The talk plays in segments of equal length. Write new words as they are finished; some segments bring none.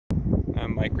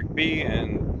Mike Rigby,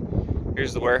 and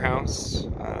here's the warehouse.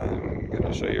 I'm going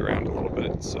to show you around a little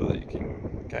bit so that you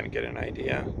can kind of get an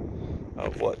idea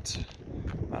of what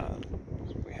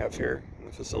we have here in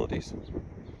the facilities.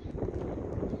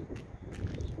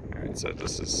 Alright, so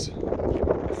this is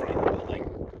the front of the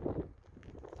building.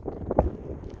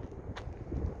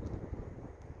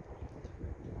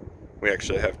 We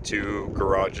actually have two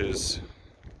garages.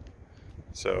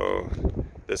 So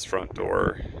this front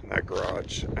door, that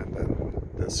garage, and then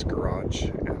this garage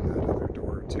and that other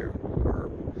door too are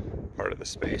part of the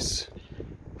space.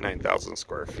 9,000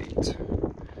 square feet.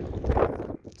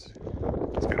 And it's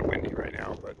kind of windy right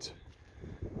now, but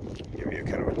I'll give you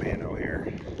kind of a pano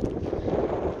here.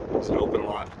 There's an open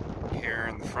lot here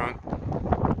in the front.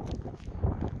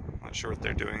 Not sure what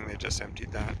they're doing, they just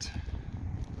emptied that.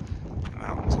 The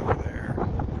mountains over there.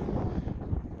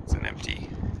 It's an empty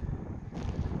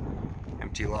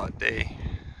lot day.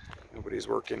 Nobody's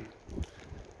working.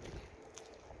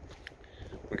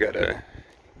 We got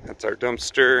that's our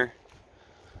dumpster.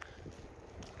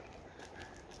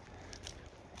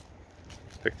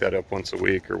 Pick that up once a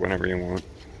week or whenever you want.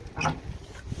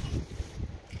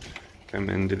 Come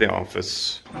into the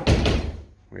office.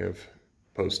 We have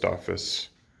post office,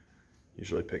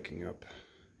 usually picking up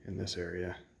in this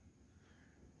area.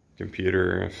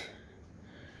 Computer, if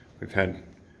we've had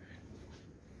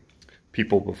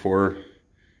people before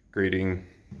grading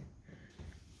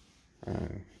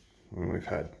when we've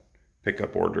had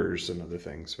pickup orders and other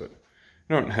things, but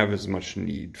I don't have as much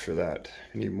need for that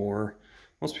anymore.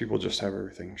 Most people just have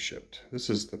everything shipped. This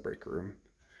is the break room,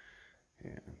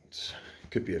 and it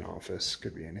could be an office,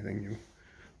 could be anything you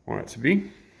want it to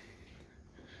be.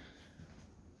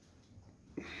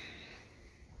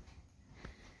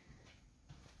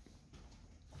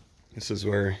 This is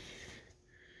where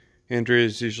Andrea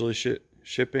is usually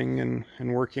shipping and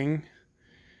working,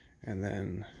 and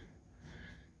then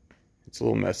it's a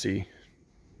little messy,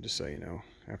 just so you know,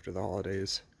 after the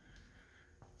holidays.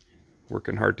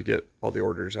 Working hard to get all the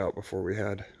orders out before we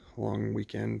had a long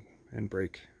weekend and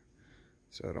break,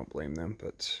 so I don't blame them,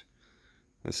 but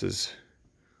this is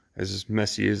as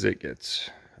messy as it gets.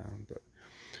 But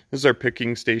this is our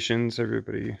picking stations.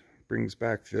 Everybody brings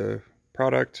back the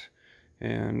product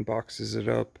and boxes it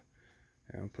up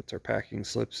and puts our packing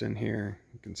slips in here.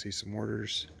 You can see some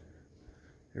orders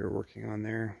they were working on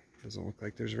there. Doesn't look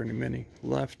like there's very many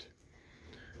left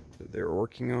that they're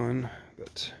working on,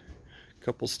 but a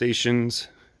couple stations.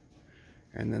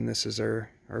 And then this is our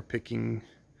picking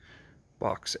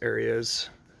box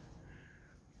areas.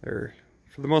 They're,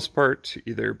 for the most part,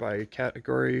 either by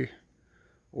category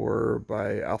or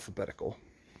by alphabetical.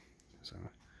 So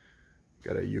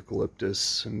got a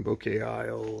eucalyptus and bouquet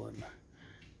aisle, and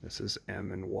this is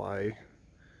M and Y,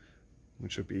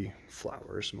 which would be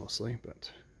flowers mostly,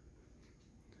 but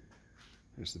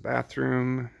there's the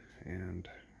bathroom and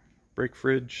break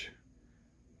fridge.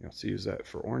 You also use that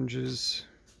for oranges,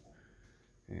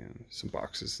 and some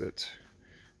boxes that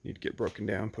need to get broken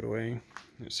down, put away.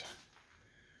 There's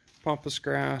pampas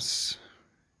grass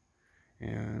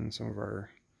and some of our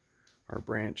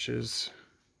branches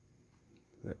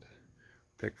that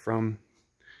pick from.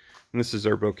 And this is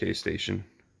our bouquet station.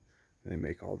 They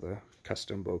make all the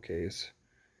custom bouquets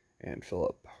and fill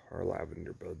up our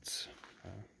lavender buds.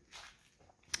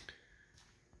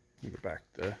 Go back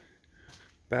the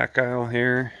back aisle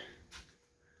here.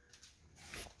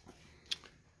 It's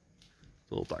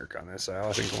a little dark on this aisle.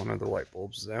 I think one of the light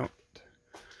bulbs is out.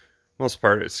 Most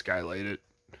part it's skylighted,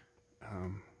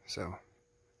 so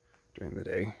during the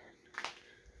day.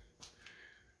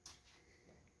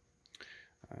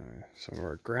 Some of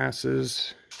our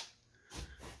grasses,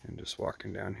 and just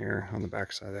walking down here on the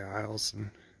back side of the aisles, and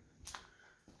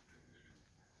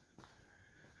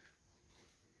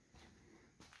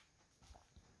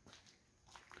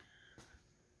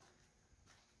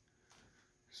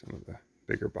some of the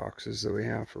bigger boxes that we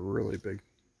have for really big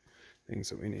things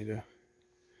that we need to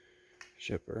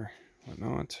ship or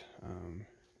whatnot.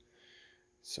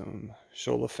 Some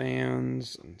Shola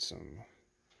fans and some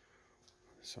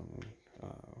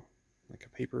like a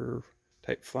paper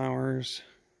type flowers,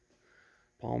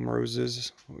 palm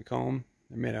roses, what we call them.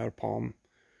 They're made out of palm,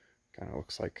 kind of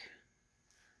looks like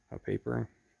a paper.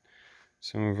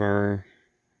 Some of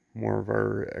more of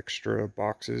our extra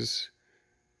boxes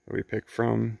that we pick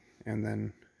from, and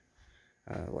then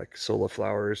like Sola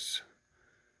flowers,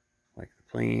 like the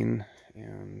plain,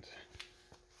 and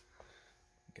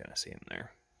you kind of see them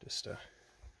there. Just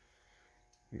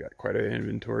we got quite an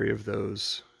inventory of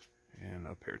those, and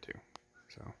up here too.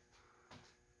 So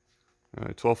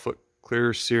 12-foot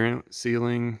clear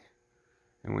ceiling,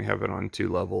 and we have it on 2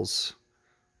 levels,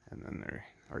 and then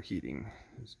our heating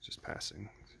is just passing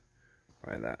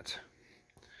by that.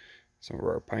 Some of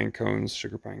our pine cones,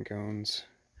 sugar pine cones,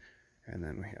 and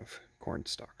then we have corn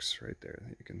stalks right there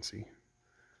that you can see.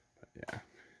 But yeah,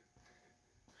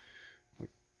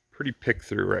 pretty pick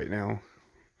through right now.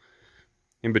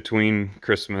 In between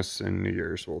Christmas and New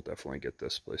Year's, we'll definitely get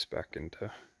this place back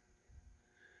into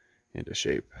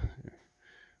shape.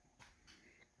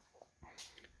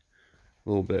 A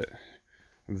little bit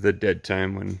of the dead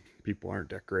time when people aren't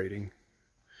decorating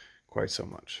quite so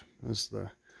much. This is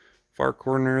the far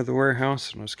corner of the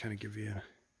warehouse, and I'll just kind of give you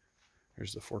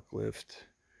there's the forklift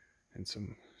and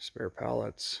some spare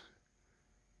pallets.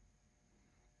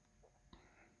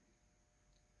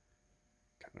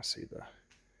 Kind of see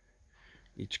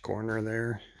each corner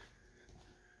there.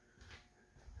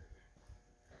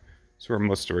 That's where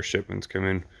most of our shipments come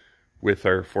in, with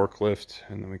our forklift,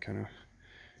 and then we kind of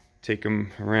take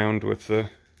them around with the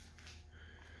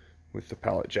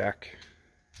pallet jack.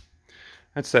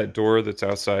 That's that door that's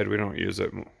outside. We don't use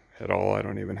it at all. I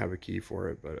don't even have a key for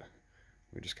it, but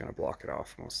we just kind of block it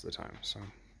off most of the time. So,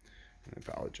 and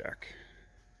the pallet jack.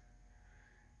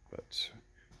 But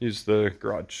use the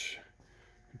garage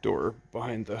door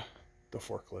behind the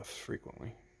forklift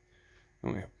frequently.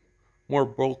 And we have more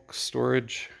bulk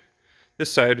storage.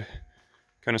 This side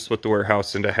kind of split the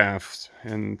warehouse into half,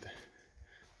 and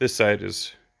this side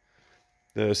is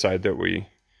the side that we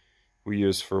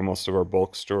use for most of our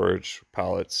bulk storage,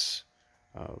 pallets,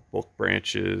 bulk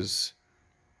branches,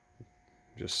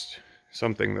 just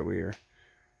something that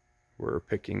we're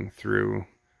picking through,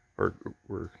 or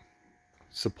we're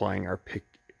supplying our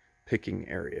picking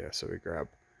area. So we grab,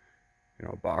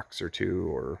 a box or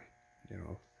two, or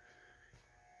and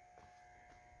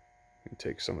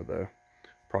take some of the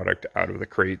product out of the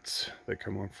crates that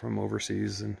come from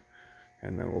overseas, and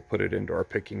then we'll put it into our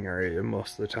picking area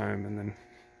most of the time, and then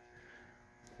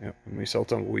and we sell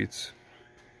tumbleweeds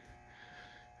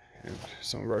and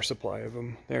some of our supply of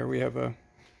them. There we have a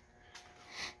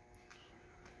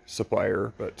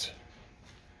supplier, but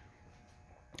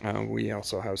we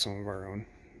also have some of our own,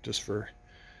 just for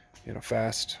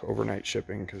fast overnight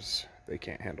shipping, because they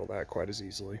can't handle that quite as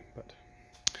easily. But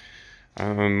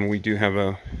we do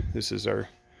have this is the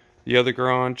other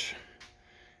garage,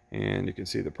 and you can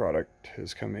see the product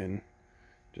has come in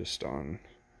just on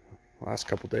last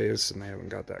couple days, and they haven't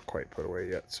got that quite put away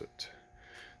yet. So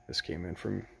this came in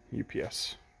from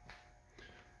UPS.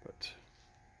 But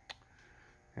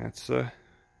that's the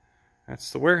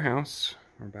warehouse.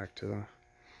 We're back to the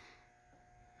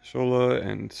Shola,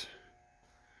 and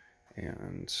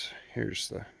here's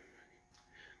the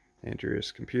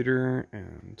Andrea's computer,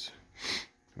 and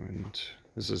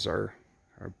this is our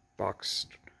box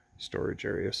storage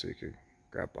area, so you could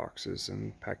grab boxes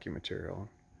and packing material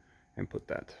and put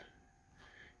that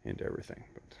into everything.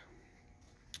 But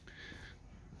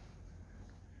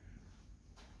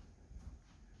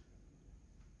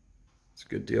it's a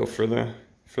good deal for the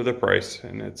price,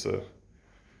 and it's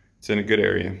in a good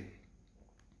area.